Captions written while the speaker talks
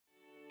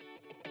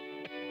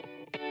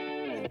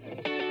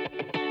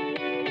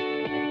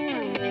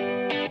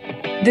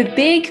The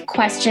big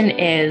question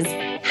is,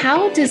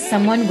 how does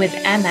someone with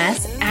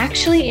MS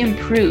actually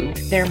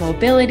improve their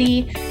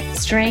mobility,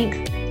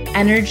 strength,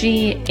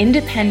 energy,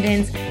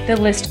 independence? The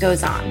list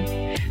goes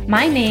on.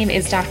 My name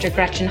is Dr.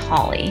 Gretchen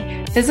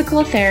Hawley,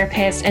 physical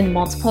therapist and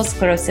multiple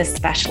sclerosis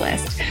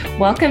specialist.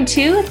 Welcome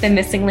to the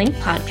Missing Link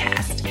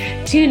podcast.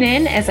 Tune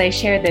in as I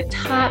share the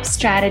top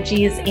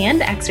strategies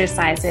and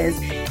exercises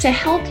to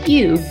help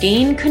you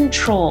gain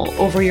control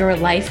over your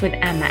life with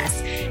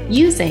MS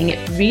using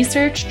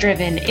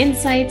research-driven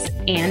insights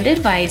and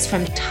advice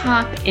from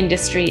top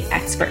industry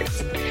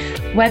experts.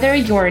 Whether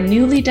you're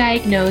newly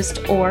diagnosed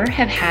or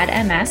have had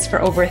MS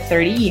for over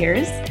 30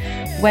 years,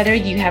 whether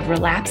you have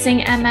relapsing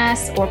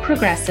MS or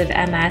progressive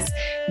MS,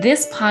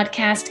 this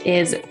podcast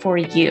is for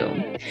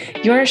you.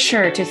 You're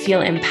sure to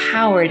feel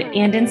empowered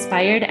and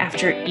inspired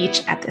after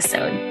each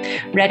episode.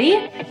 Ready?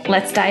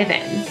 Let's dive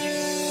in.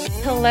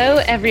 Hello,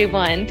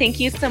 everyone. Thank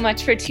you so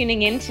much for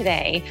tuning in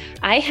today.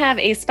 I have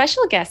a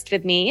special guest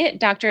with me,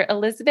 Dr.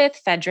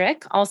 Elizabeth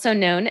Fedrick, also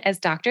known as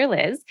Dr.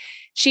 Liz.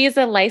 She is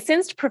a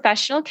licensed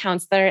professional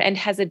counselor and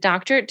has a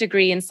doctorate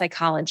degree in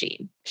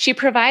psychology. She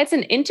provides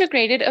an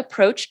integrated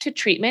approach to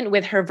treatment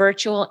with her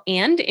virtual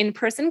and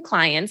in-person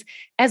clients,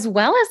 as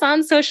well as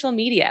on social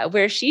media,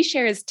 where she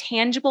shares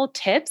tangible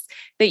tips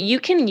that you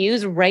can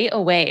use right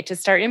away to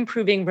start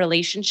improving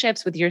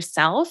relationships with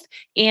yourself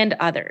and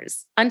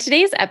others. On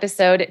today's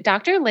episode,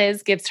 Dr.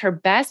 Liz gives her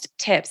best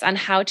tips on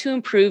how to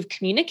improve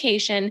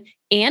communication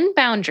and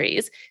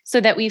boundaries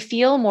so that we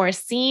feel more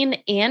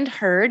seen and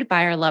heard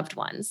by our loved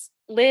ones.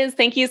 Liz,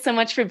 thank you so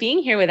much for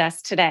being here with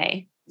us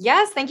today.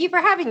 Yes, thank you for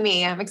having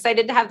me. I'm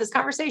excited to have this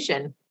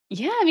conversation.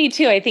 Yeah, me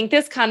too. I think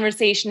this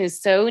conversation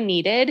is so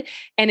needed,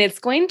 and it's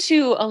going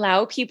to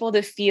allow people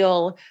to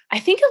feel, I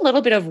think, a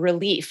little bit of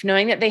relief,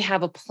 knowing that they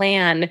have a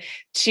plan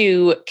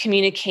to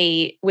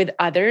communicate with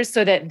others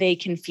so that they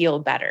can feel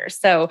better.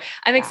 So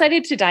I'm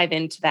excited to dive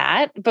into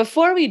that.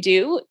 Before we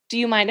do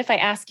you mind if I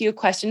ask you a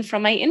question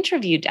from my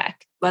interview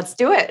deck? Let's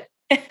do it.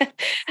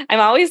 I'm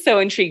always so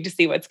intrigued to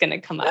see what's going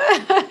to come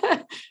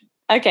up.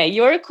 Okay,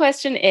 your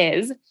question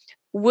is,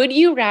 would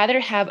you rather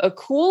have a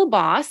cool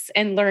boss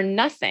and learn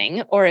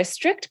nothing or a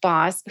strict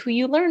boss who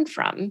you learn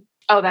from?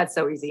 Oh, that's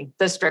so easy.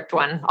 The strict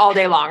one all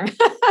day long.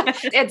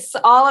 It's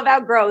all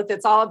about growth.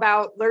 It's all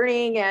about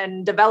learning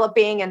and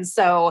developing. And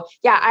so,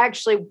 yeah, I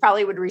actually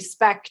probably would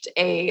respect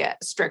a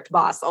strict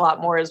boss a lot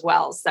more as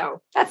well.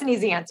 So that's an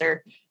easy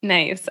answer.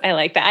 Nice. I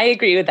like that. I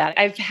agree with that.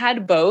 I've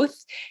had both,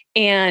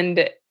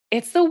 and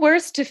it's the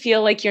worst to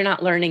feel like you're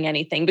not learning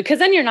anything because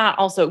then you're not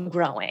also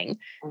growing.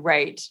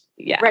 Right.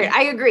 Yeah. Right.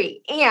 I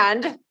agree.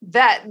 And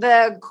that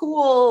the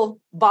cool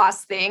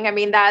boss thing, I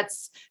mean,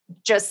 that's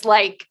just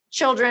like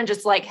children,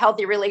 just like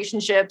healthy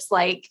relationships,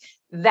 like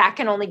that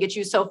can only get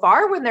you so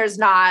far when there's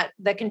not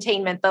the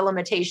containment, the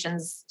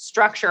limitations,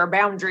 structure,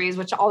 boundaries,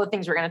 which all the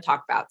things we're going to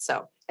talk about.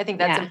 So I think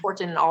that's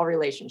important in all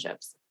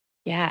relationships.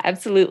 Yeah,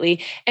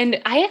 absolutely.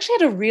 And I actually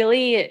had a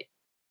really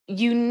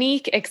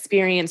unique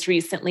experience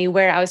recently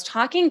where I was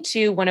talking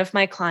to one of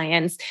my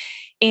clients,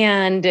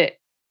 and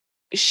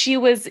she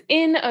was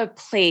in a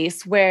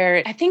place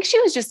where I think she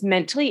was just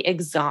mentally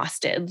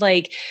exhausted.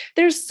 Like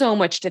there's so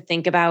much to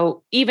think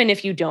about, even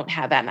if you don't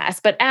have MS,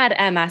 but add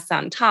MS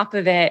on top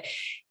of it.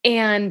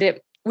 And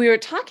we were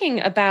talking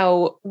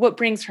about what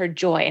brings her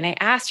joy. And I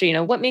asked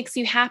her, what makes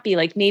you happy?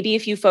 Like maybe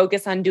if you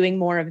focus on doing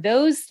more of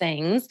those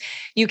things,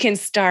 you can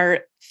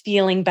start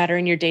feeling better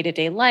in your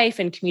day-to-day life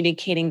and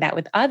communicating that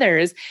with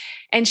others.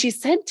 And she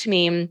said to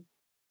me,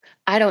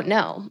 I don't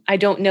know. I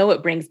don't know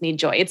what brings me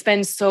joy. It's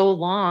been so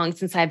long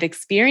since I've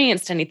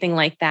experienced anything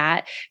like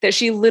that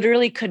she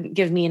literally couldn't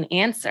give me an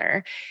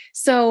answer.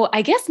 So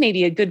I guess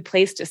maybe a good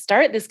place to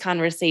start this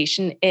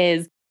conversation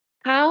is,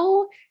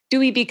 how do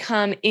we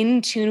become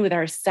in tune with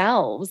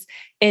ourselves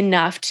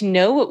enough to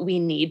know what we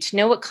need, to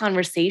know what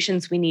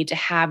conversations we need to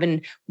have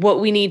and what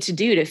we need to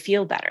do to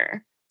feel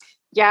better?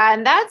 Yeah.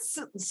 And that's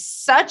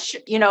such,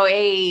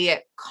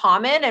 a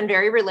common and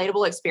very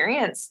relatable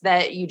experience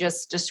that you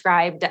just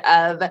described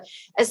of,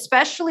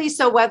 especially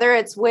so whether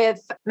it's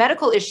with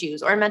medical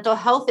issues or mental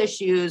health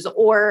issues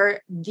or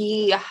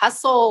the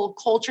hustle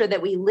culture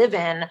that we live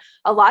in,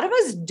 a lot of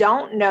us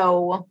don't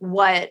know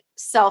what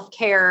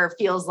self-care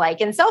feels like,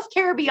 and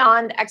self-care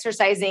beyond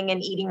exercising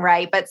and eating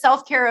right, but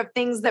self-care of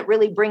things that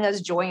really bring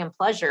us joy and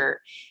pleasure.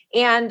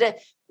 And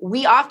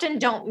we often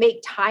don't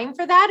make time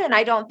for that. And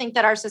I don't think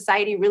that our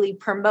society really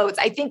promotes.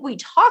 I think we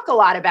talk a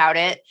lot about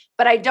it,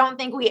 but I don't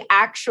think we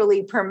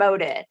actually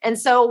promote it. And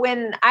so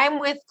when I'm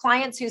with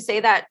clients who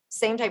say that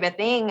same type of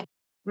thing,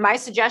 my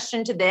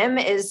suggestion to them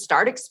is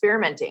start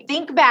experimenting.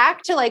 Think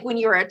back to like when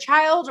you were a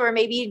child or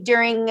maybe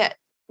during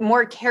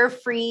more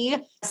carefree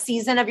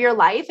season of your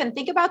life and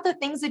think about the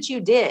things that you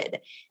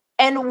did.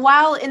 And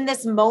while in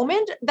this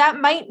moment,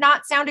 that might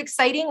not sound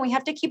exciting, we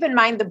have to keep in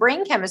mind the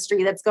brain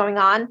chemistry that's going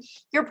on.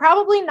 You're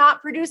probably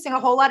not producing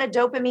a whole lot of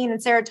dopamine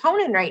and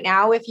serotonin right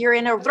now if you're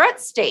in a threat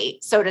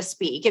state, so to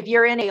speak, if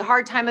you're in a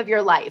hard time of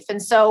your life.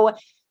 And so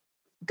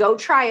go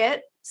try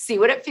it. see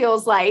what it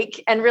feels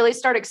like, and really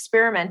start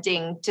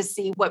experimenting to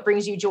see what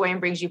brings you joy and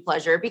brings you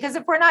pleasure. Because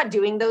if we're not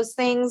doing those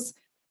things,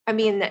 I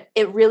mean,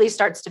 it really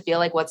starts to feel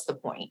like, what's the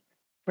point?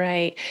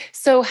 Right.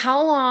 So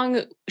how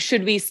long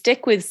should we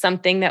stick with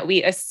something that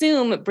we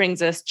assume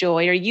brings us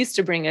joy or used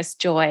to bring us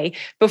joy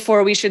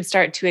before we should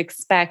start to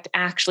expect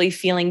actually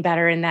feeling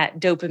better in that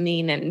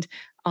dopamine and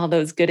all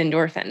those good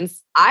endorphins?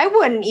 I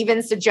wouldn't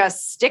even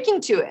suggest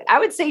sticking to it. I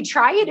would say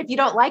try it. If you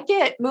don't like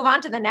it, move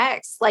on to the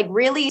next. Like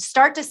really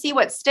start to see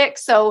what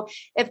sticks. So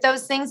if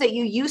those things that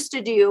you used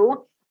to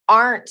do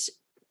aren't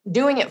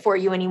doing it for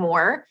you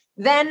anymore,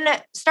 then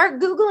start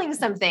Googling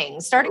some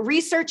things, start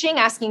researching,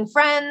 asking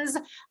friends.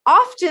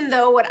 Often,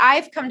 though, what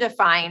I've come to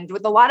find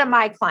with a lot of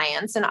my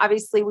clients, and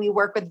obviously we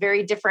work with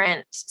very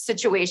different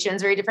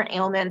situations, very different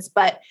ailments,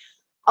 but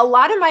a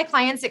lot of my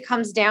clients, it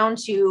comes down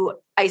to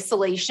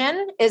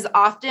isolation is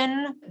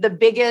often the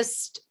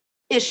biggest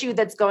issue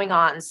that's going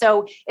on.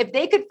 So if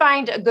they could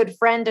find a good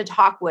friend to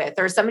talk with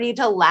or somebody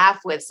to laugh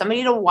with,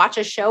 somebody to watch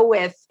a show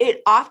with,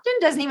 it often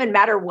doesn't even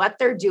matter what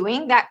they're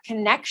doing. That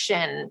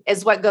connection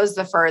is what goes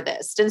the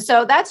furthest. And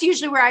so that's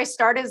usually where I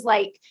start is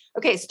like,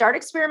 okay, start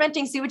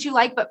experimenting, see what you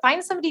like, but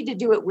find somebody to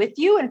do it with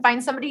you and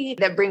find somebody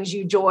that brings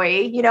you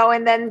joy,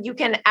 and then you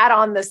can add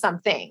on the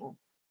something.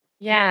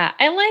 Yeah,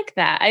 I like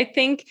that.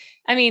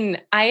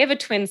 I have a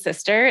twin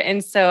sister.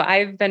 And so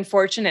I've been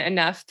fortunate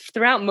enough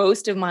throughout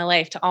most of my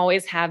life to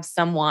always have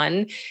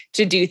someone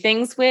to do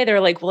things with, or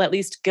like, we'll at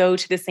least go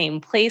to the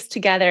same place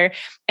together.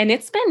 And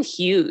it's been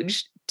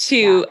huge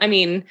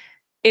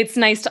it's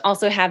nice to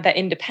also have that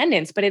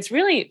independence, but it's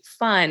really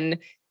fun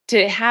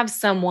to have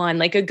someone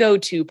like a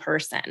go-to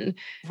person.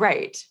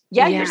 Right.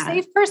 Yeah, your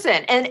safe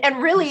person.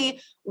 And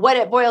really what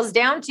it boils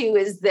down to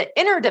is the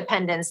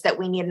interdependence that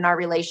we need in our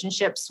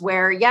relationships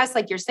where, yes,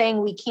 like you're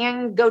saying, we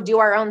can go do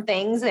our own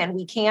things and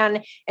we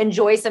can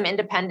enjoy some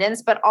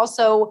independence, but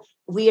also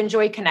we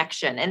enjoy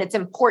connection. And it's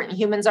important.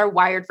 Humans are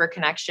wired for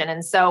connection.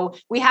 And so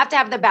we have to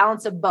have the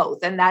balance of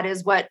both. And that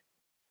is what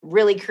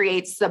really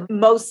creates the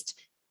most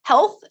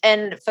health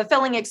and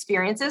fulfilling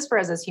experiences for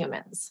us as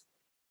humans.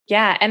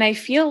 Yeah. And I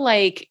feel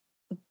like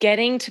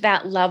getting to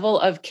that level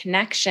of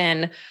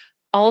connection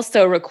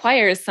also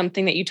requires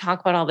something that you talk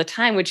about all the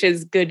time, which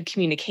is good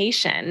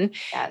communication.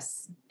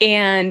 Yes.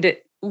 And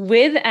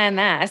with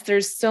MS,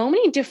 there's so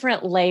many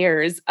different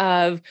layers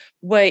of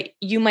what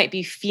you might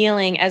be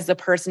feeling as the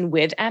person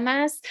with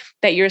MS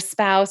that your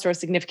spouse or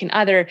significant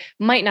other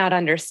might not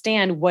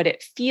understand what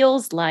it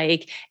feels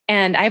like.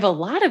 And I have a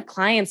lot of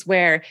clients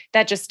where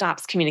that just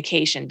stops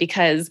communication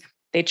because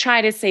they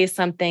try to say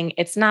something,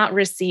 it's not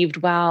received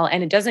well,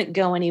 and it doesn't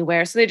go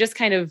anywhere. So they just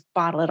kind of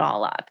bottle it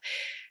all up.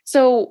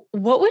 So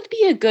what would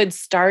be a good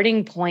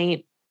starting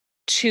point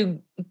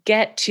to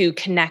get to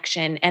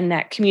connection and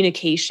that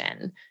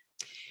communication?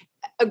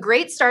 A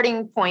great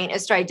starting point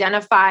is to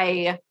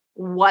identify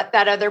what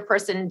that other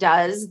person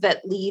does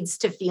that leads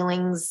to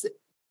feelings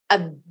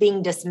of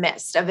being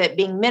dismissed, of it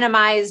being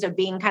minimized, of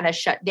being kind of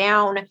shut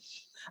down.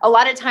 A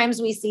lot of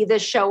times we see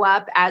this show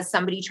up as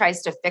somebody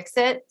tries to fix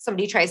it.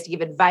 Somebody tries to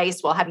give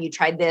advice. Well, have you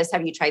tried this?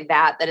 Have you tried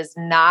that? That is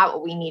not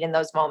what we need in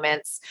those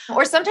moments.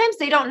 Or sometimes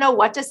they don't know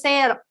what to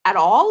say at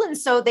all. And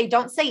so they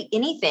don't say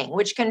anything,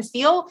 which can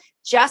feel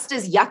just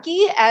as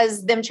yucky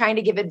as them trying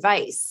to give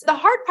advice. The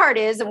hard part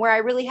is, and where I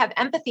really have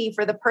empathy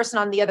for the person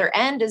on the other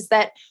end, is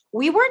that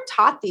we weren't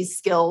taught these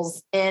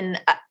skills in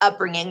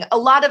upbringing. A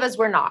lot of us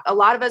were not. A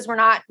lot of us were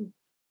not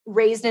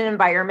raised in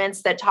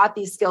environments that taught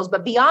these skills.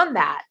 But beyond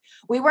that,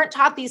 we weren't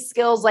taught these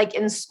skills like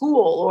in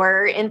school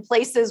or in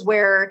places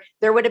where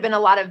there would have been a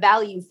lot of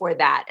value for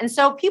that. And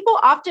so people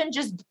often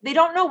they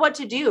don't know what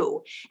to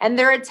do. And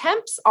their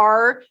attempts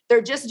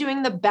they're just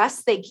doing the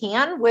best they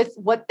can with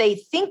what they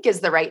think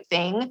is the right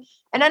thing.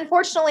 And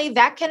unfortunately,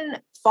 that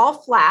can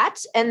fall flat.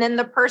 And then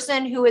the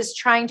person who is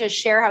trying to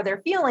share how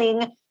they're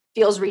feeling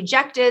feels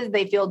rejected.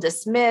 They feel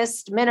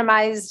dismissed,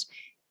 minimized.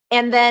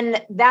 And then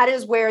that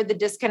is where the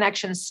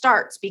disconnection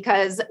starts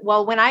because,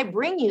 well, when I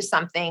bring you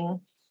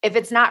something, if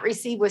it's not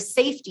received with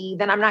safety,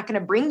 then I'm not going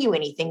to bring you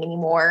anything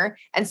anymore.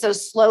 And so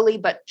slowly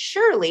but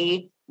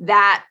surely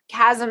that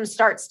chasm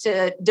starts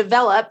to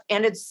develop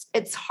and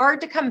it's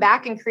hard to come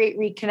back and create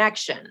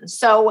reconnection.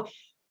 So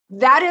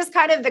that is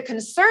kind of the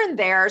concern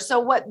there. So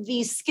what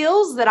the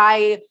skills that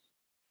I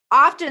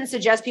often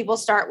suggest people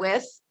start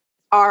with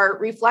are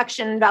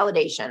reflection and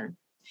validation.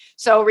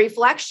 So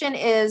reflection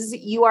is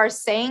you are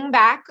saying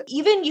back,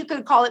 even you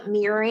could call it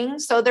mirroring.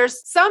 So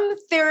there's some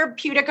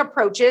therapeutic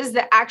approaches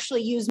that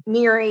actually use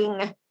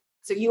mirroring.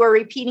 So you are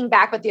repeating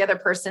back what the other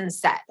person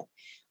said.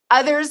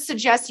 Others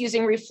suggest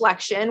using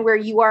reflection where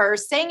you are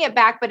saying it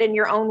back, but in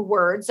your own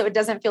words, so it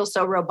doesn't feel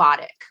so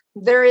robotic.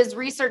 There is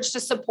research to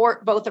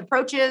support both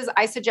approaches.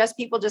 I suggest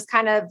people just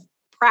kind of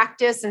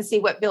practice and see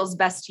what feels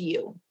best to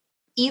you.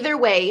 Either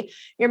way,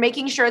 you're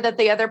making sure that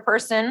the other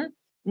person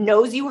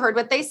knows you heard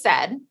what they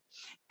said.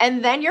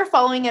 And then you're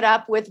following it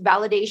up with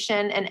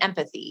validation and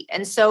empathy.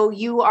 And so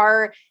you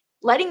are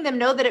letting them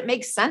know that it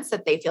makes sense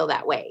that they feel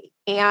that way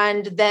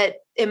and that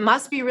it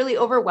must be really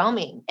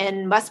overwhelming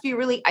and must be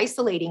really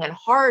isolating and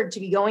hard to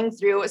be going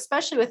through,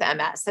 especially with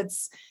MS.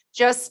 It's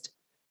just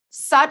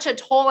such a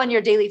toll on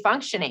your daily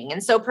functioning.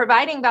 And so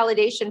providing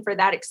validation for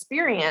that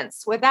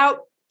experience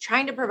without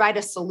trying to provide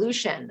a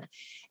solution.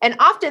 And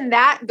often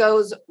that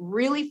goes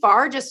really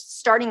far, just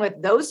starting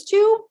with those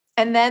two.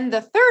 And then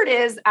the third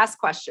is ask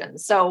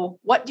questions. So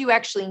what do you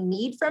actually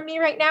need from me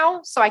right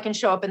now so I can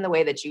show up in the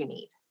way that you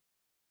need?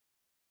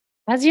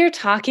 As you're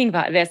talking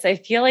about this, I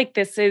feel like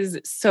this is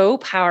so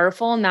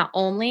powerful, not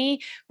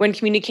only when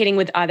communicating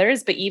with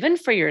others, but even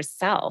for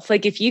yourself.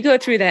 Like if you go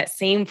through that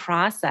same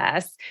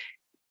process,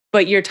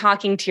 but you're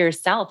talking to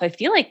yourself, I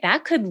feel like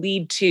that could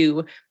lead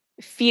to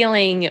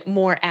feeling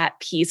more at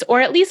peace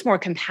or at least more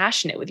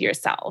compassionate with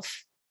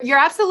yourself. You're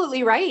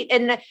absolutely right.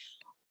 And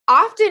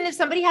often if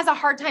somebody has a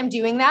hard time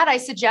doing that, I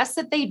suggest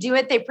that they do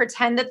it. They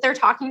pretend that they're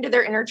talking to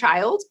their inner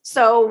child.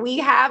 So we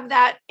have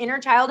that inner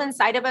child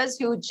inside of us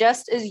who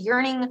just is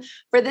yearning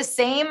for the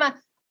same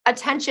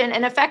attention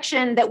and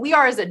affection that we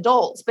are as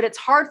adults, but it's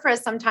hard for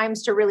us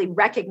sometimes to really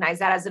recognize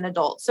that as an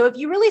adult. So if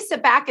you really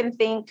sit back and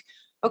think,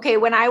 okay,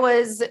 when I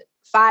was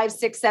 5,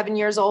 6, 7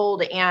 years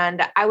old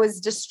and I was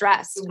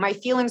distressed, my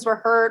feelings were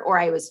hurt or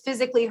I was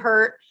physically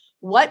hurt,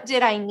 what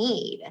did I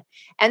need?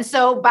 And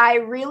so by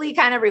really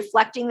kind of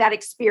reflecting that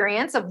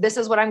experience of this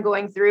is what I'm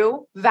going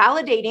through,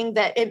 validating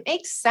that it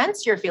makes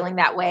sense you're feeling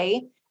that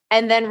way,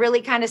 and then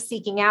really kind of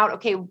seeking out,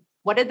 okay,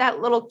 what did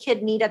that little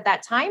kid need at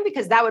that time?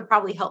 Because that would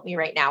probably help me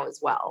right now as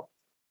well.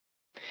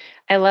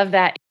 I love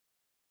that.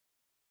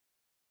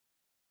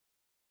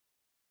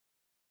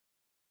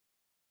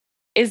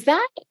 Is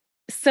that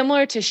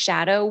similar to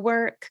shadow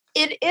work?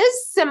 It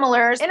is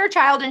similar. Inner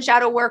child and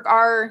shadow work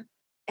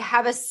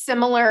have a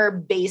similar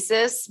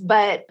basis,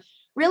 but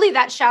really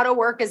that shadow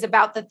work is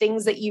about the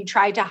things that you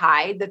try to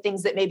hide, the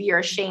things that maybe you're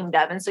ashamed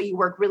of. And so you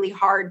work really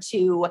hard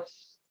to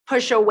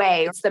push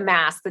away. It's the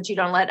mask that you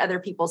don't let other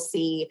people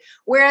see.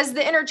 Whereas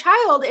the inner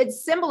child,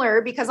 it's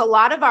similar because a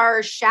lot of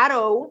our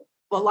shadow,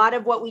 a lot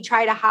of what we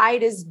try to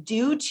hide is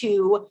due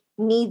to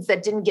needs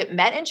that didn't get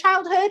met in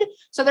childhood.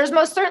 So there's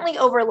most certainly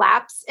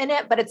overlaps in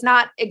it, but it's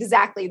not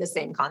exactly the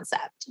same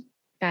concept.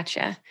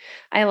 Gotcha.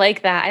 I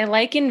like that. I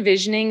like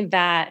envisioning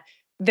that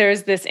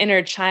there's this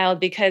inner child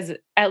because,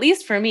 at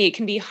least for me, it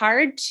can be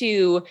hard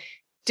to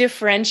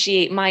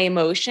differentiate my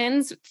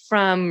emotions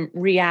from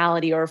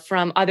reality or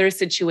from other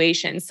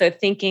situations. So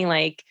thinking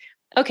like,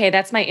 okay,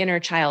 that's my inner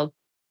child's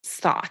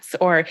thoughts,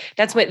 or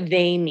that's what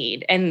they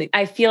need. And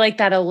I feel like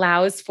that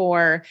allows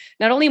for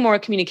not only more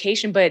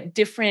communication, but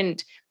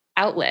different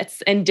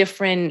outlets and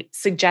different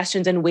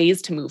suggestions and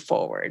ways to move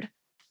forward.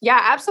 Yeah,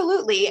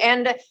 absolutely.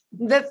 And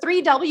the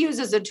 3 Ws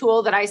is a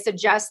tool that I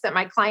suggest that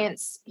my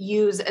clients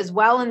use as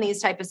well in these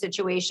type of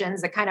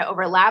situations that kind of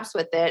overlaps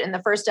with it. And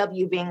the first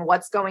W being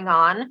what's going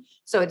on.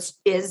 So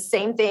is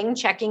same thing,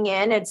 checking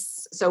in.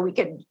 It's so we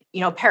could,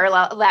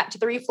 parallel that to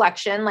the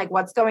reflection, like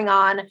what's going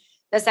on.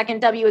 The second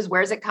W is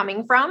where's it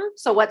coming from?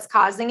 So what's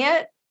causing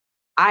it?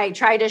 I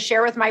try to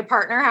share with my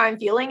partner how I'm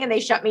feeling and they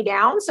shut me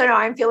down. So now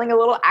I'm feeling a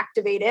little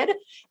activated.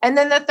 And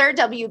then the third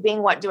W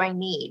being what do I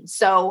need?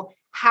 So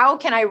how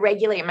can I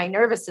regulate my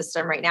nervous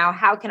system right now?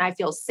 How can I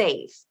feel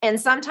safe? And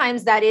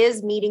sometimes that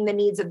is meeting the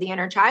needs of the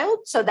inner child.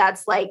 So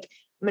that's like,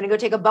 I'm going to go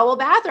take a bubble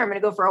bath, or I'm going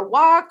to go for a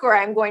walk, or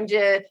I'm going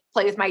to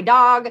play with my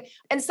dog.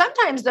 And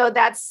sometimes though,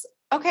 that's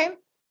okay.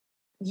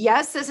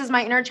 Yes, this is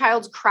my inner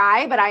child's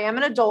cry, but I am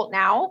an adult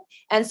now.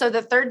 And so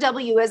the third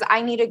W is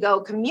I need to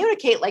go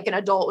communicate like an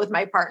adult with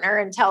my partner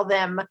and tell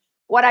them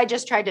what I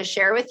just tried to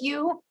share with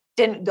you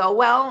didn't go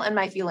well and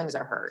my feelings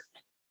are hurt.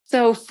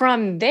 So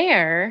from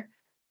there,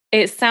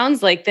 it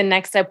sounds like the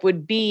next step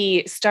would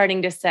be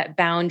starting to set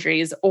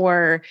boundaries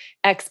or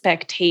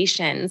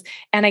expectations.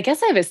 And I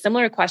guess I have a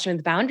similar question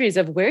with boundaries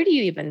of where do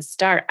you even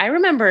start? I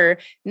remember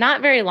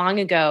not very long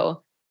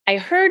ago, I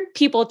heard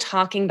people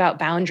talking about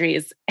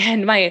boundaries,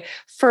 and my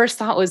first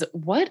thought was,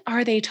 what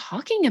are they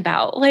talking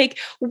about? Like,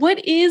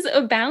 what is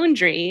a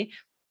boundary?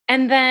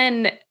 And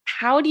then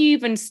how do you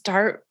even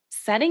start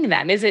setting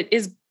them?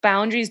 Is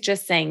boundaries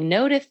just saying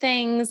no to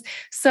things?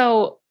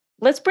 So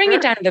let's bring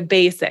it down to the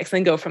basics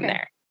and go from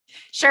there.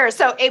 Sure.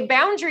 So a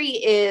boundary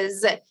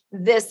is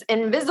this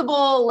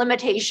invisible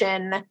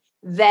limitation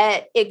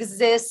that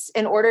exists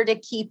in order to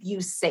keep you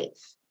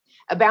safe.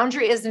 A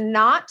boundary is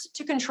not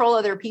to control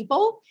other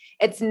people.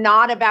 It's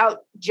not about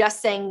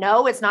just saying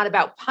no. It's not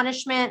about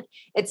punishment.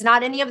 It's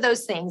not any of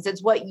those things.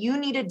 It's what you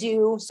need to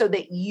do so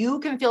that you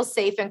can feel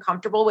safe and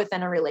comfortable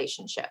within a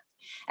relationship.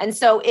 And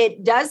so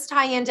it does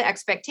tie into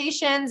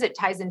expectations. It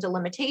ties into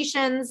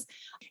limitations.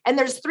 And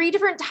there's 3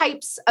 different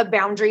types of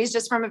boundaries,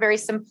 just from a very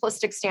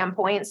simplistic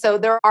standpoint. So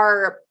there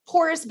are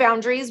porous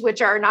boundaries,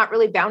 which are not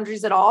really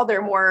boundaries at all.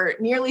 They're more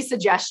merely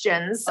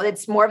suggestions.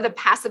 It's more of the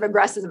passive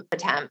aggressive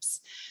attempts.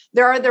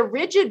 There are the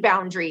rigid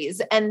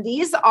boundaries, and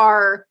these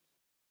are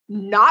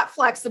not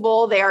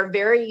flexible. They are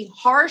very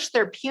harsh.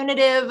 They're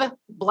punitive,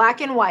 black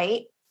and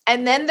white.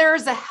 And then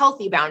there's a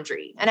healthy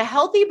boundary. And a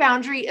healthy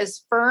boundary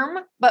is firm,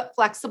 but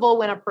flexible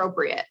when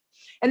appropriate.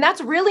 And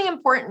that's really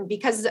important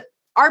because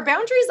our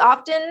boundaries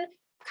often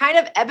kind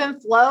of ebb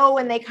and flow,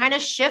 and they kind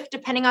of shift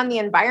depending on the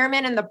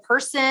environment and the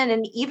person.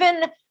 And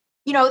even,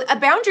 a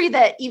boundary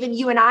that even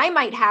you and I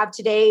might have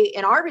today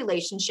in our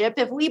relationship,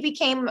 if we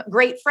became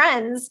great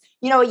friends,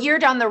 a year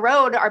down the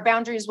road, our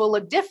boundaries will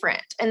look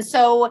different. And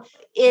so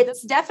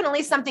it's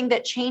definitely something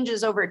that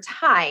changes over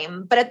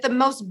time. But at the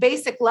most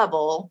basic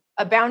level,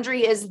 a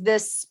boundary is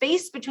this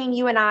space between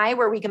you and I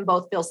where we can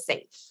both feel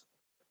safe.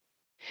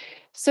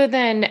 So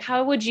then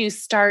how would you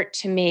start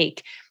to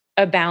make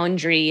a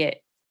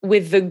boundary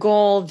with the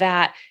goal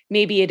that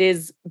maybe it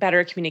is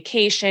better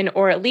communication,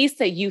 or at least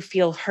that you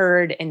feel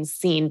heard and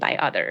seen by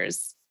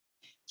others?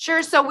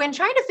 Sure. So when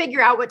trying to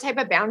figure out what type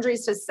of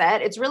boundaries to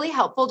set, it's really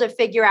helpful to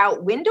figure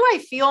out, when do I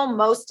feel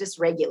most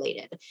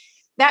dysregulated?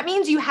 That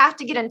means you have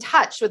to get in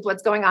touch with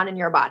what's going on in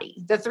your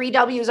body. The 3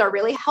 W's are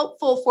really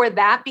helpful for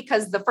that,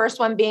 because the first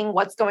one being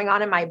what's going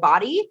on in my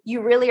body,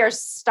 you really are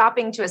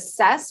stopping to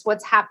assess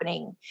what's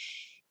happening.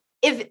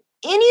 If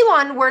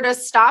anyone were to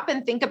stop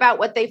and think about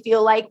what they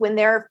feel like when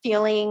they're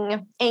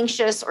feeling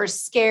anxious or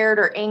scared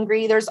or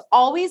angry, there's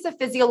always a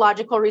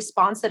physiological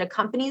response that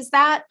accompanies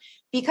that.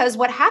 Because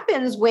what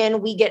happens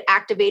when we get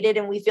activated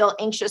and we feel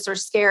anxious or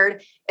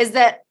scared is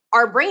that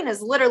our brain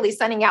is literally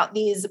sending out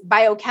these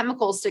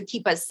biochemicals to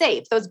keep us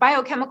safe. Those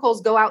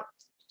biochemicals go out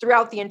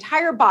throughout the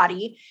entire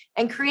body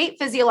and create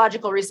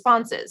physiological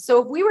responses.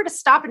 So if we were to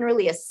stop and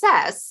really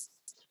assess,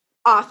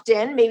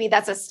 often, maybe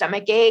that's a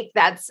stomach ache,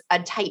 that's a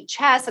tight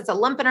chest, that's a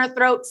lump in our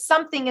throat,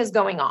 something is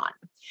going on.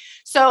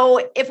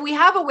 So if we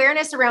have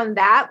awareness around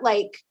that,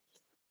 like,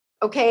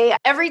 okay,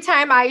 every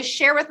time I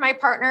share with my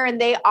partner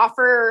and they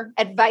offer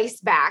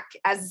advice back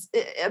as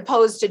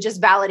opposed to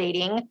just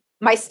validating,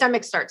 my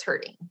stomach starts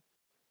hurting.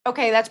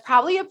 Okay, that's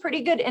probably a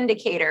pretty good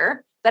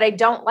indicator that I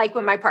don't like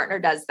when my partner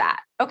does that.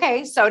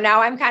 Okay, so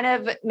now I'm kind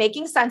of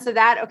making sense of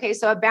that. Okay,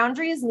 so a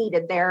boundary is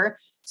needed there.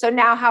 So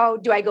now how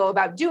do I go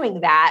about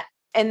doing that?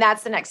 And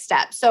that's the next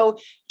step. So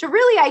to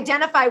really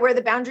identify where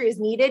the boundary is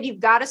needed,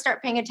 you've got to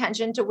start paying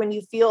attention to when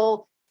you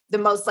feel the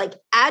most like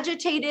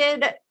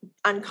agitated,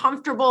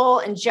 uncomfortable,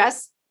 and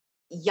just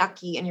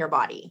yucky in your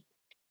body.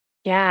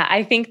 Yeah,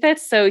 I think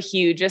that's so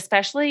huge,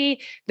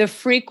 especially the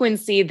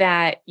frequency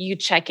that you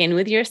check in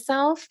with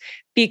yourself.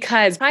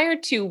 Because prior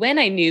to when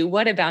I knew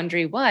what a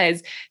boundary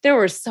was, there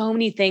were so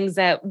many things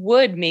that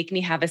would make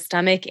me have a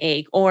stomach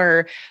ache,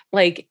 or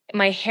like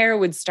my hair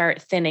would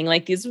start thinning,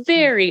 like these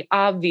very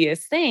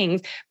obvious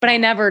things. But I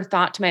never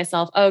thought to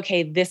myself,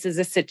 okay, this is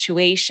a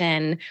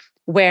situation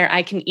where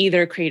I can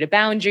either create a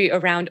boundary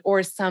around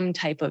or some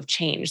type of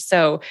change.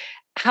 So,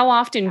 how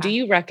often do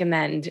you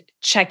recommend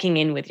checking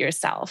in with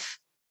yourself?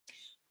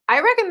 I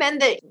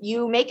recommend that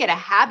you make it a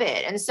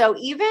habit. And so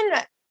even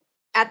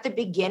at the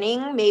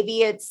beginning,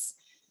 maybe it's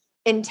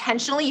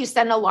intentionally you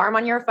set an alarm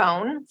on your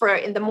phone for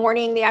in the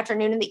morning, the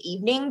afternoon, and the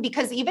evening,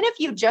 because even if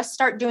you just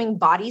start doing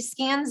body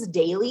scans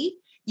daily,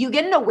 you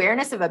get an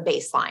awareness of a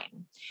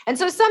baseline. And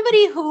so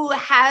somebody who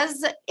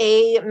has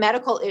a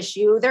medical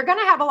issue, they're going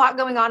to have a lot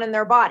going on in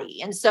their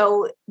body. And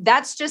so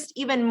that's just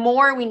even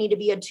more we need to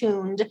be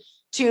attuned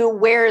to,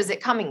 where is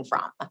it coming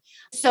from?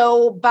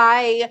 So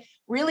by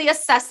really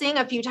assessing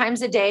a few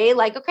times a day,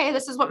 like, okay,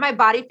 this is what my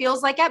body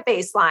feels like at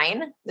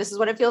baseline. This is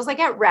what it feels like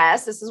at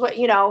rest. This is what,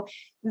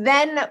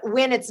 then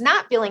when it's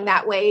not feeling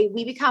that way,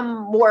 we become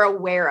more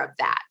aware of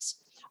that.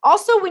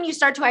 Also, when you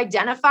start to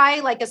identify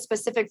like a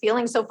specific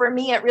feeling. So for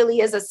me, it really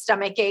is a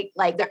stomach ache,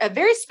 like a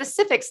very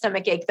specific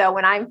stomach ache though,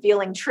 when I'm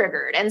feeling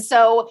triggered. And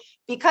so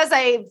because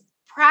I've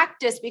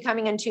practiced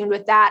becoming in tune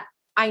with that,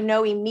 I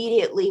know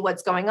immediately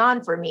what's going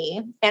on for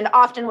me. And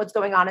often what's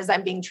going on is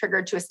I'm being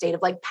triggered to a state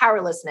of like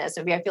powerlessness.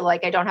 Maybe I feel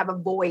like I don't have a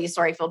voice,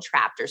 or I feel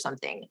trapped or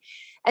something.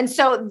 And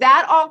so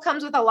that all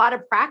comes with a lot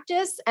of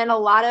practice and a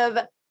lot of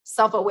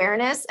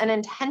self-awareness and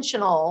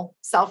intentional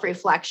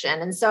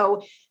self-reflection. And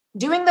so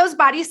doing those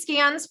body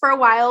scans for a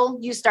while,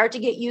 you start to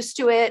get used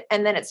to it.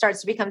 And then it starts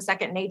to become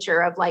second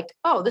nature of like,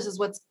 oh, this is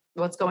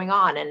what's going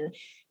on. And,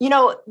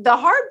 the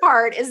hard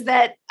part is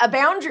that a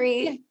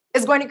boundary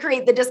is going to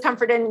create the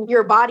discomfort in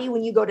your body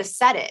when you go to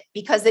set it,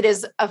 because it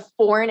is a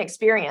foreign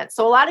experience.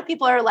 So a lot of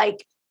people are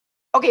like,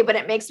 okay, but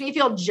it makes me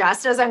feel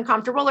just as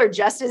uncomfortable or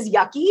just as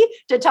yucky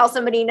to tell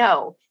somebody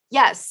no.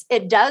 Yes,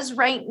 it does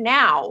right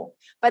now,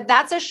 but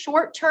that's a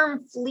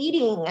short-term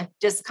fleeting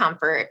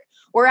discomfort.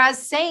 Whereas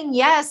saying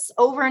yes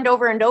over and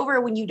over and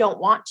over when you don't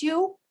want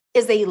to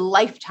is a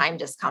lifetime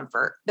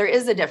discomfort. There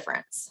is a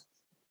difference.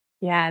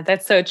 Yeah,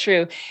 that's so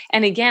true.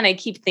 And again, I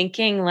keep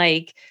thinking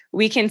like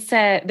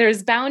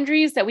there's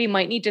boundaries that we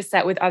might need to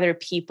set with other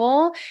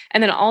people,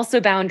 and then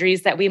also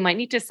boundaries that we might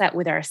need to set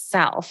with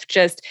ourselves,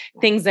 just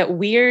things that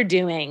we're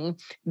doing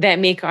that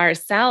make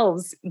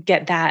ourselves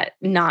get that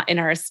knot in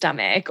our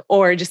stomach,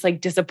 or just like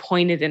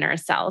disappointed in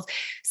ourselves.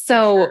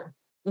 So Sure.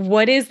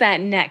 What is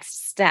that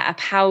next step?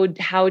 How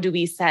do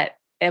we set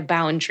a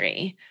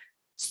boundary?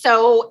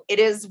 So it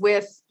is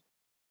with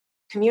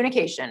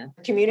communication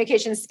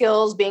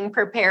skills, being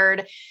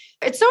prepared.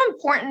 It's so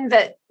important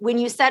that when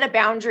you set a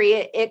boundary,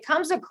 it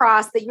comes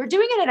across that you're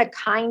doing it in a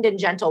kind and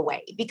gentle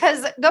way.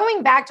 Because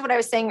going back to what I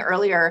was saying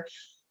earlier,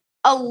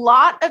 a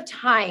lot of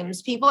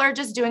times people are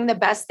just doing the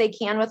best they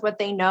can with what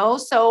they know.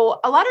 So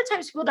a lot of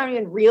times people don't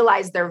even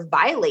realize they're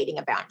violating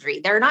a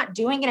boundary. They're not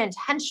doing it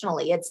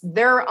intentionally. It's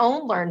their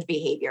own learned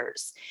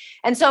behaviors.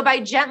 And so by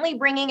gently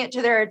bringing it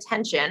to their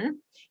attention,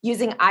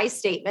 using I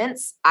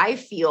statements, I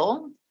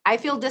feel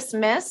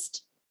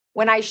dismissed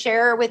when I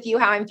share with you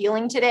how I'm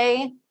feeling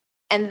today.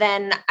 And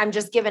then I'm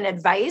just given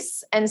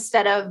advice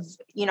instead of,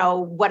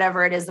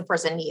 whatever it is the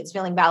person needs,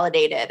 feeling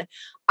validated.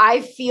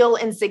 I feel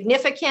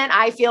insignificant.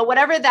 I feel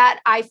whatever that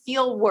I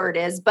feel word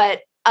is,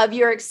 but of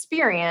your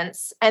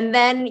experience. And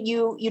then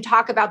you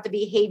talk about the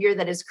behavior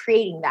that is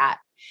creating that.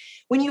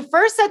 When you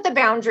first set the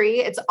boundary,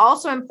 it's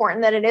also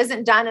important that it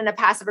isn't done in a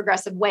passive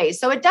aggressive way.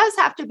 So it does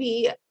have to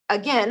be,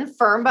 again,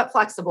 firm but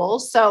flexible.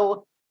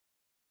 So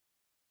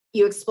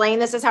you explain,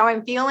 this is how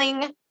I'm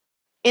feeling.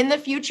 In the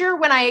future,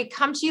 when I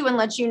come to you and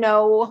let you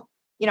know,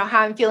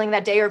 how I'm feeling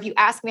that day, or if you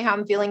ask me how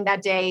I'm feeling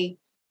that day,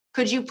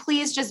 could you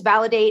please just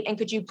validate, and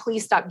could you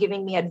please stop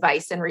giving me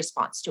advice in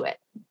response to it?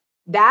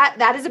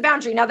 That is a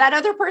boundary. Now that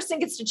other person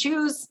gets to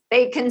choose.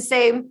 They can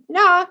say,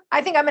 no,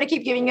 I think I'm going to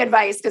keep giving you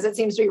advice because it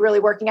seems to be really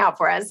working out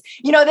for us.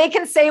 They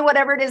can say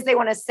whatever it is they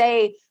want to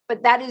say,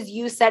 but that is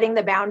you setting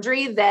the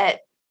boundary that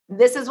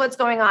this is what's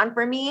going on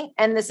for me,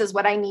 and this is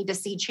what I need to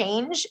see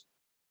change.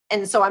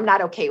 And so I'm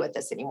not okay with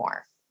this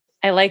anymore.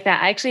 I like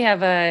that. I actually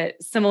have a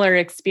similar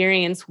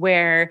experience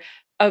where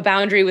a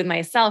boundary with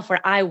myself, where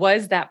I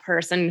was that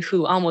person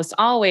who almost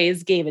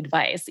always gave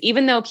advice,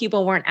 even though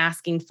people weren't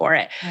asking for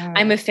it.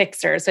 I'm a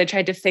fixer, so I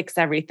tried to fix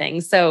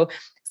everything. So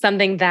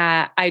something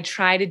that I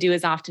try to do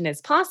as often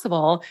as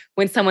possible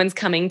when someone's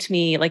coming to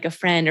me, like a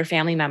friend or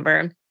family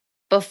member,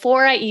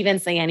 before I even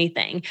say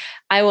anything,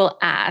 I will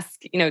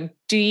ask,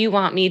 do you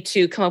want me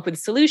to come up with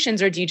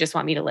solutions, or do you just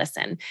want me to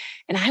listen?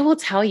 And I will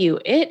tell you,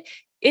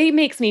 it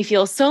makes me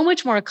feel so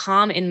much more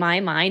calm in my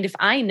mind if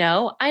I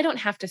know I don't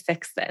have to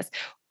fix this.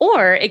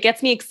 Or it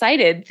gets me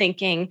excited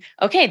thinking,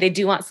 okay, they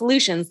do want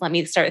solutions. Let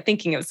me start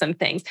thinking of some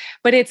things.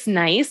 But it's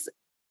nice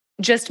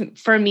just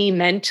for me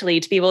mentally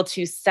to be able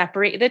to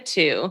separate the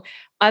two.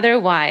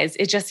 Otherwise,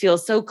 it just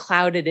feels so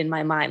clouded in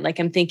my mind, like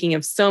I'm thinking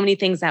of so many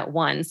things at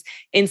once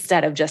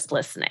instead of just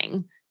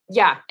listening.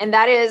 Yeah. And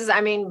that is,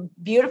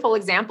 beautiful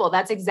example.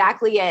 That's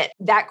exactly it.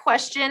 That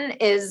question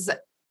is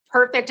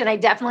perfect. And I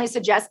definitely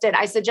suggest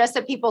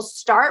that people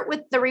start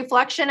with the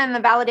reflection and the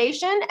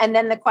validation, and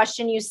then the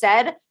question you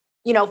said,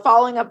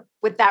 following up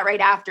with that right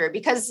after,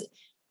 because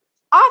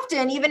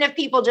often, even if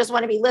people just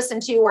want to be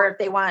listened to, or if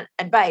they want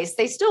advice,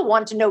 they still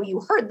want to know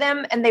you heard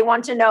them, and they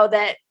want to know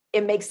that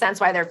it makes sense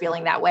why they're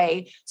feeling that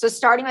way. So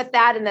starting with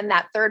that, and then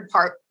that third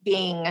part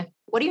being,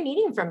 what are you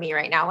needing from me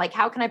right now? Like,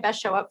 how can I best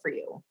show up for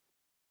you?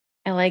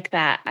 I like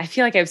that. I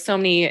feel like I have so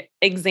many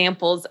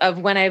examples of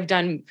when I've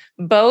done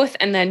both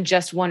and then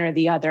just one or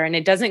the other. And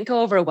it doesn't go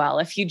over well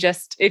if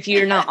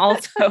you're not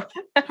also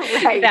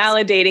right.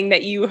 validating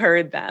that you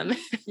heard them.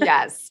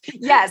 Yes.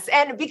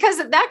 And because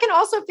that can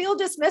also feel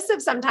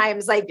dismissive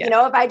sometimes. Like, if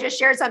I just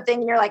shared something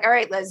and you're like, all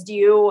right, Liz, do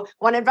you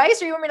want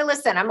advice or you want me to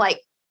listen? I'm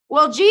like,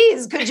 well,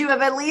 geez, could you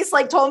have at least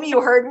told me you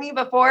heard me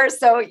before?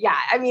 So yeah,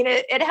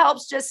 it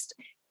helps, just,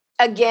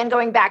 again,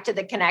 going back to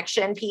the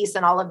connection piece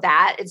and all of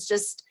that. It's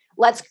just,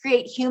 let's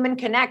create human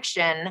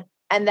connection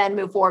and then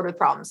move forward with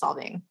problem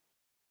solving.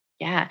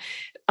 Yeah.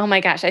 Oh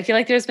my gosh. I feel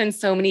like there's been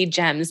so many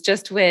gems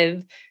just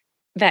with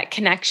that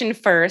connection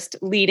first,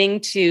 leading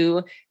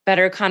to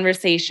better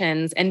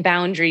conversations and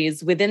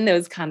boundaries within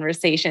those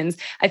conversations.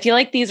 I feel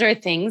like these are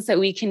things that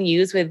we can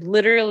use with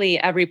literally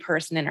every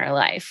person in our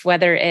life,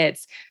 whether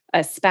it's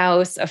a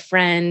spouse, a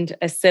friend,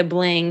 a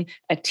sibling,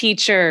 a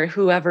teacher,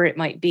 whoever it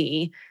might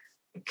be.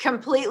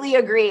 Completely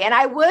agree. And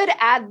I would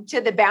add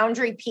to the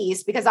boundary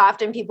piece, because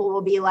often people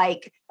will be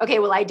like, okay,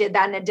 well, I did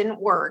that and it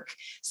didn't work.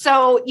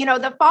 So,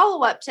 the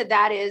follow-up to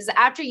that is,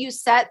 after you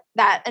set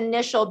that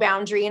initial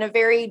boundary in a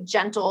very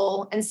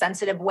gentle and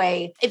sensitive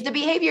way, if the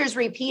behavior is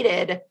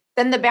repeated,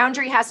 then the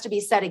boundary has to be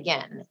set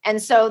again.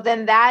 And so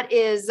then that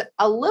is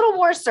a little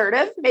more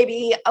assertive,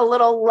 maybe a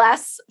little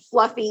less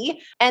fluffy.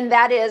 And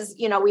that is,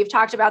 we've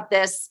talked about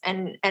this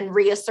and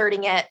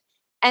reasserting it.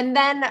 And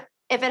then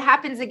if it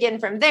happens again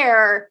from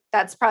there,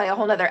 that's probably a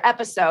whole nother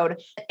episode.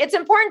 It's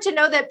important to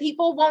know that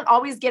people won't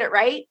always get it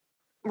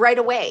right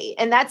away.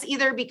 And that's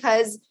either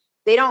because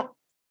they don't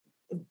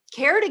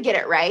care to get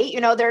it right.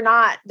 They're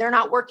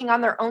not working on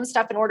their own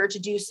stuff in order to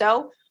do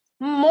so.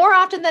 More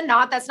often than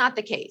not, that's not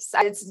the case.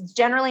 It's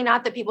generally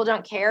not that people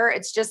don't care.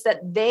 It's just that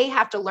they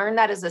have to learn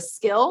that as a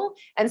skill.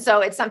 And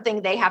so it's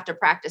something they have to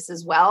practice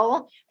as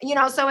well.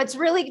 So it's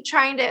really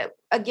trying to,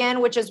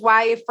 again, which is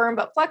why firm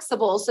but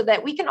flexible, so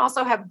that we can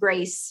also have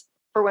grace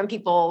for when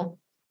people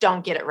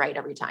don't get it right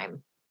every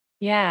time.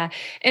 Yeah.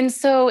 And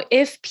so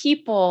if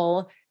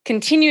people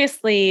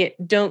continuously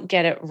don't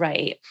get it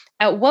right,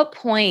 at what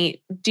point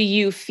do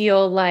you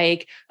feel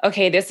like,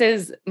 okay, this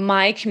is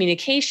my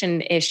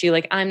communication issue,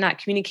 like I'm not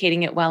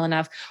communicating it well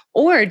enough?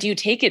 Or do you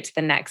take it to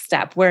the next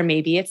step where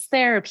maybe it's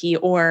therapy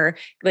or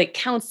like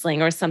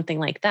counseling or something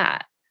like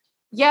that?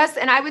 Yes.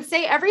 And I would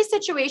say every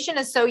situation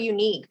is so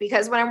unique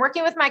because when I'm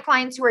working with my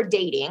clients who are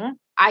dating,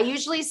 I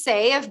usually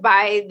say if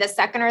by the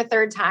second or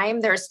third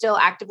time they're still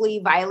actively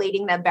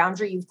violating that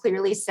boundary you've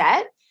clearly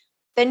set,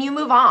 then you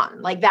move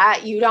on like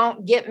that. You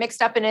don't get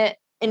mixed up in it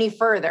any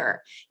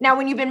further. Now,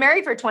 when you've been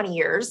married for 20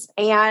 years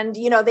and,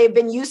 they've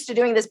been used to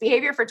doing this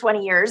behavior for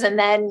 20 years, and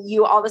then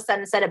you all of a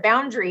sudden set a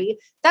boundary,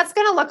 that's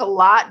going to look a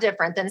lot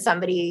different than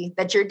somebody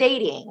that you're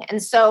dating.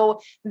 And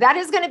so that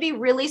is going to be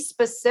really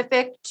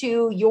specific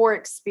to your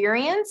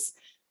experience,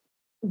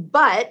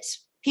 but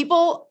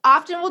people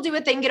often will do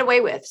what they can get away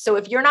with. So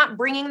if you're not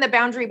bringing the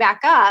boundary back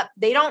up,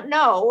 they don't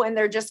know, and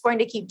they're just going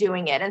to keep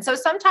doing it. And so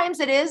sometimes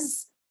it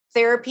is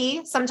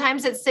therapy.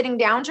 Sometimes it's sitting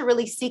down to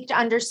really seek to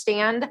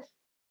understand,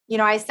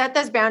 I set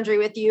this boundary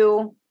with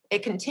you.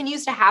 It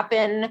continues to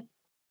happen.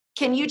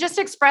 Can you just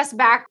express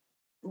back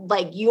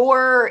like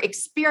your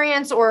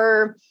experience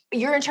or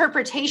your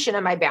interpretation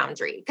of my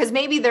boundary? Because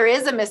maybe there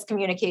is a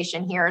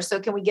miscommunication here. So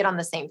can we get on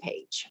the same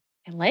page?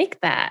 I like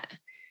that.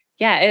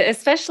 Yeah,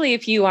 especially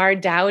if you are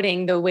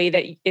doubting the way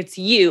that it's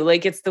you,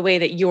 like it's the way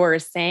that you're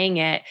saying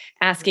it,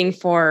 asking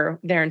for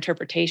their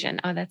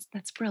interpretation. Oh, that's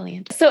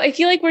brilliant. So I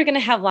feel like we're going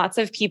to have lots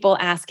of people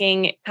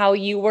asking how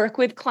you work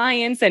with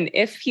clients and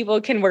if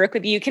people can work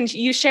with you. Can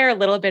you share a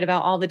little bit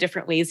about all the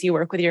different ways you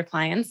work with your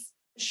clients?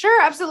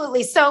 Sure,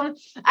 absolutely. So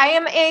I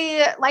am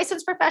a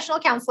licensed professional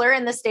counselor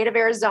in the state of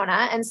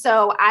Arizona. And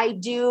so I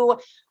do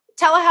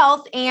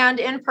telehealth and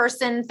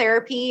in-person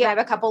therapy. I have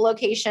a couple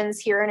locations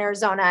here in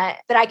Arizona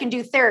that I can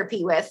do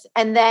therapy with.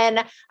 And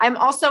then I'm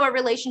also a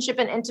relationship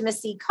and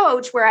intimacy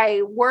coach where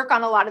I work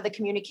on a lot of the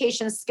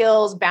communication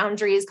skills,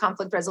 boundaries,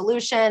 conflict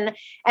resolution.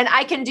 And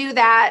I can do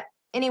that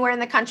anywhere in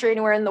the country,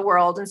 anywhere in the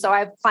world. And so I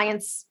have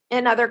clients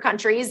in other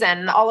countries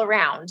and all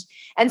around.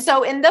 And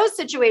so in those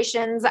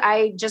situations,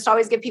 I just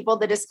always give people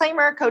the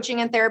disclaimer,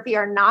 coaching and therapy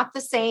are not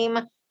the same.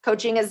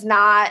 Coaching is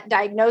not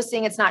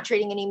diagnosing. It's not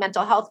treating any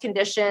mental health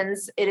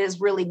conditions. It is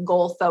really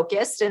goal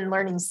focused and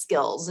learning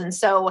skills. And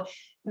so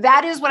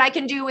that is what I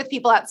can do with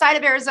people outside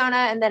of Arizona.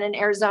 And then in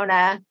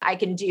Arizona, I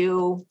can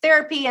do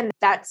therapy and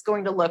that's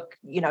going to look,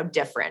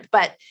 different.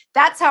 But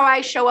that's how I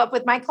show up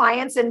with my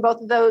clients in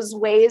both of those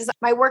ways.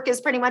 My work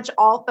is pretty much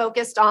all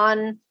focused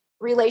on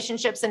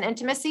relationships and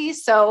intimacy.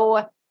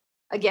 So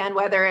again,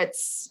 whether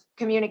it's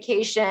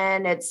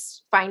communication,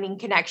 it's finding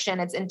connection,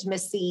 it's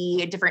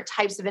intimacy, different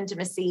types of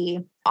intimacy,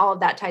 all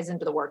of that ties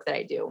into the work that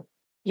I do.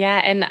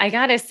 Yeah. And I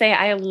got to say,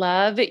 I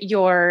love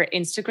your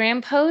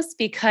Instagram posts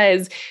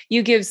because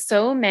you give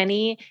so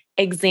many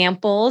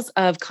examples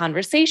of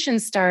conversation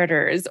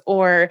starters,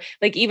 or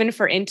like even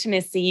for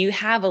intimacy, you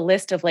have a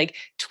list of like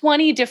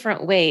 20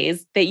 different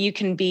ways that you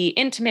can be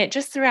intimate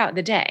just throughout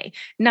the day,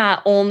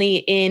 not only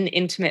in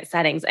intimate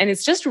settings. And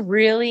it's just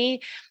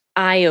really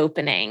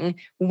eye-opening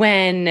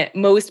when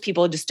most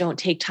people just don't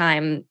take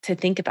time to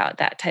think about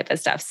that type of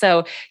stuff.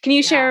 So can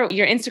you share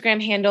your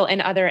Instagram handle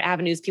and other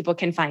avenues people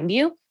can find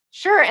you?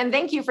 Sure. And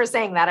thank you for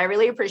saying that. I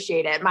really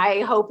appreciate it.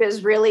 My hope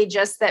is really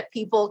just that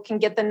people can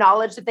get the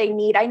knowledge that they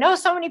need. I know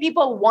so many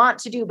people want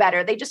to do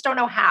better. They just don't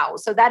know how.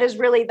 So that is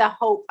really the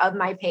hope of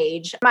my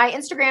page. My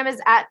Instagram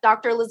is at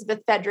Dr.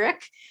 Elizabeth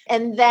Fedrick.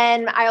 And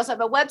then I also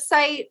have a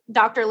website,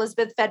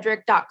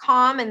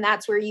 drelizabethfedrick.com. And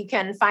that's where you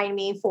can find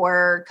me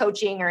for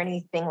coaching or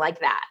anything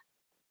like that.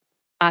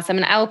 Awesome.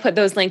 And I will put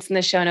those links in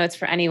the show notes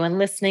for anyone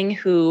listening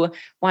who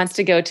wants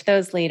to go to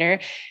those later.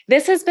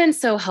 This has been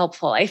so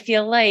helpful. I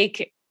feel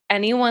like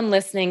anyone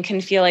listening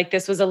can feel like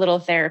this was a little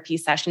therapy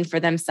session for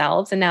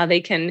themselves, and now they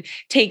can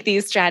take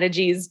these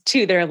strategies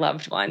to their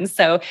loved ones.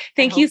 So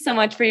thank you so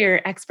much for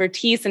your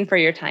expertise and for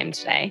your time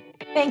today.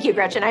 Thank you,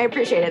 Gretchen. I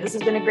appreciate it. This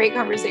has been a great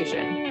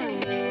conversation.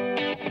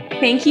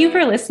 Thank you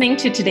for listening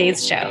to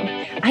today's show.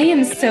 I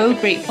am so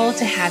grateful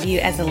to have you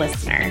as a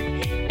listener.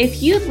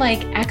 If you'd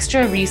like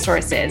extra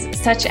resources,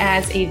 such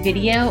as a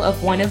video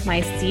of one of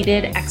my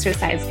seated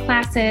exercise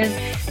classes,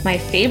 my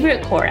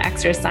favorite core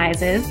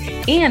exercises,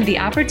 and the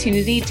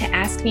opportunity to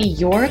ask me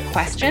your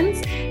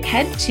questions,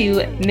 head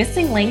to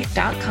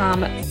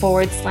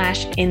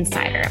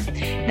missinglink.com/insider.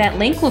 That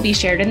link will be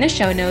shared in the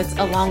show notes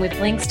along with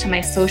links to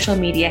my social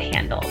media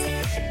handles.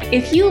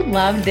 If you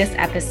loved this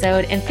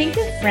episode and think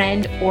a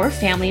friend or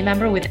family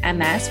member with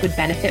MS would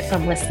benefit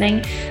from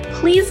listening,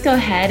 please go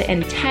ahead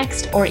and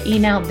text or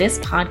email this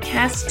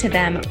podcast to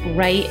them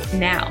right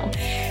now.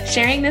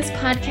 Sharing this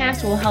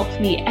podcast will help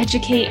me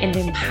educate and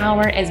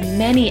empower as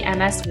many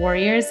MS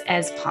warriors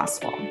as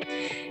possible.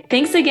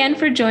 Thanks again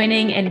for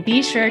joining, and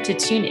be sure to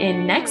tune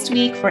in next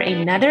week for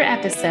another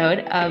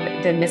episode of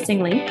the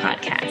Missing Link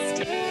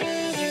podcast.